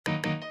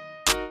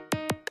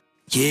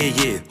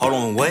Yeah, hold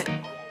on, what?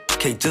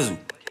 Kjizzle.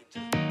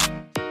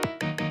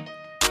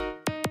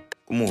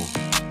 Come on.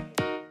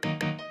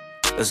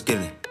 Let's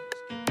get it.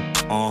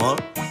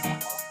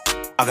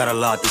 I got a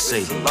lot to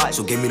say,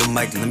 so give me the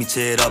mic and let me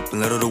tear it up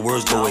and let all the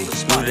words go away.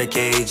 Know that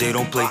KJ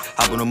don't play,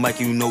 hop on the mic,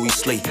 you know he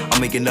slay.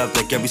 I'm making up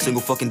like every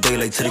single fucking day,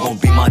 like today gon'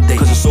 be my day.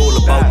 Cause it's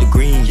all about the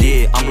green,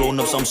 yeah. I'm blowing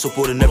up, so I'm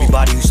supporting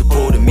everybody who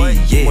supported me,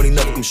 yeah. Money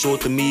never come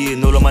short to me,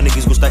 and all of my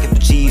niggas gon' stack it for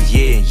cheese,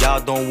 yeah. And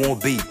y'all don't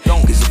want beef,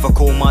 cause if I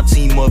call my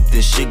team up,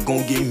 then shit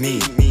gon' get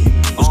me.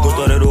 Let's go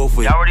start it off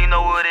with y'all already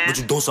know what it is. But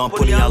you don't, so I'm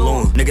putting y'all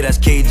on. Nigga, that's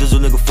Kjizzle,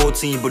 nigga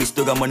 14, but he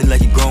still got money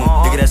like he grown.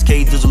 Nigga, that's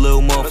Kjizzle,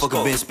 little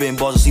motherfucker, been spitting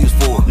bars since he was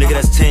 4. Nigga,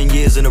 that's 10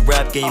 years in the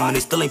rap game, and they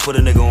still ain't put a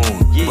nigga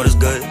on. But it's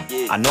good,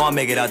 I know I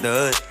make it out the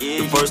hood.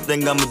 The first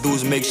thing I'ma do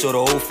is make sure the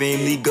whole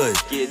family good.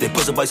 They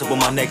put some bites up on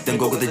my neck, then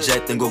go get the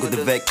jet, then go get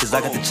the vet. Cause I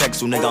got the check,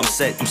 so nigga, I'm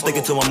set. I'm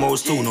sticking to my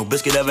morals too, no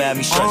biscuit ever had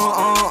me stressed.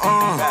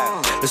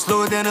 Let's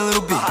slow it down a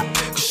little bit,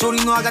 cause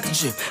shorty know I got the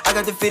drip, I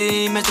got the fit, it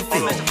ain't meant to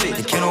fit.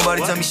 And can't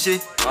nobody tell me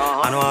shit,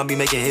 I know I'll be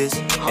making hits,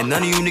 and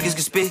none of you niggas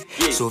can spit.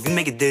 So if you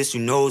make it this, you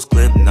know it's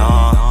clip,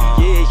 nah.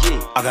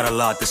 I got a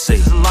lot to say,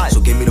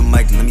 so give me the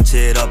mic and let me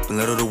tear it up and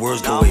let all the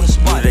words go away.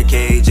 Know that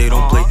KJ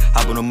don't play,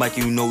 hop on the mic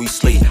and you know he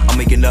slay. I'm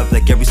making up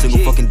like every single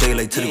fucking day,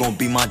 like today gon'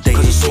 be my day.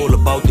 Cause it's all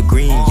about the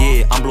green,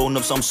 yeah. I'm blowing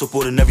up, so I'm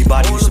supporting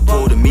everybody who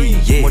supported me,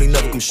 yeah. Money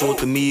never come short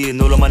to me,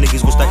 and all of my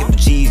niggas gon' stack it for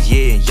cheese,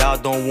 yeah. And y'all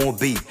don't want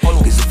beef,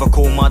 cause if I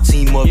call my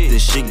team up,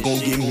 this shit gon'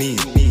 get me.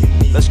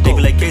 Let's go. They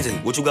be like,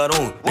 KJ, what you got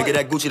on? Nigga,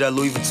 that Gucci, that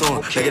Louis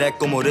Vuitton. Nigga, that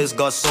Como, this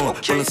Garçon.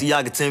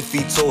 Balenciaga 10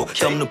 feet tall.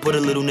 Tell him to put a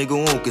little nigga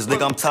on, cause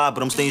nigga, I'm tired,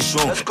 but I'm staying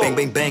strong. Bang,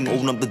 bang, bang,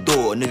 open up the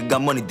door. Nigga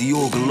got money,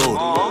 Dior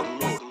galore.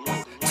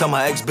 Tell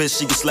my ex-bitch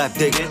she can slap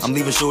dick. I'm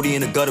leaving shorty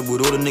in the gutter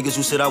with all the niggas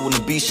who said I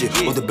wouldn't be shit.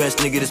 Or the best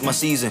nigga, this my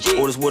season.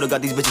 All this water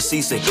got these bitches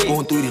seasick.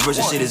 Going through these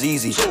verses shit is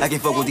easy. I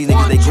can't fuck with these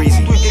niggas, they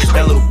greasy.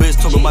 That little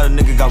bitch talking about a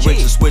nigga got rich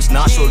and switch.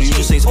 Nah, shorty, you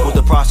just ain't support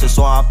the process,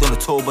 so I hopped on the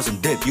tour bus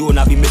and dip. You will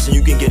not be missing,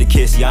 you can get a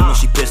kiss. Yeah, I know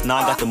she pissed, nah,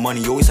 I got the money,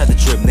 you always had the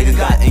trip. Nigga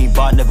got aim,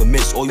 bar, never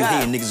miss. All you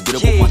hating niggas get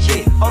up on my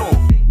dick.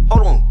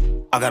 Hold on.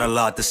 I got a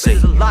lot to say,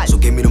 so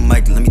give me the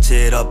mic and let me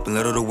tear it up and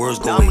let all the words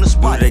go away. Know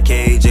that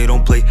KJ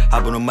don't play,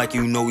 hop on the mic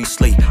and you know he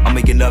slay. I'm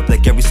making up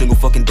like every single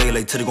fucking day,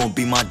 like today gon'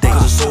 be my day.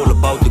 Cause it's all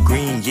about the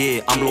green, yeah.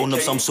 I'm blowing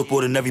up, so I'm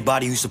supporting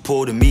everybody who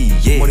supported me,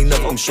 yeah. Money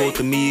never come short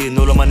to me, and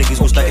all of my niggas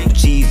gon' stack it for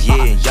cheese,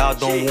 yeah. And y'all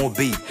don't want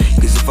beef,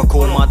 cause if I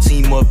call my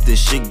team up, this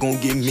shit gon'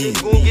 get me.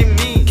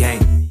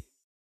 Gang.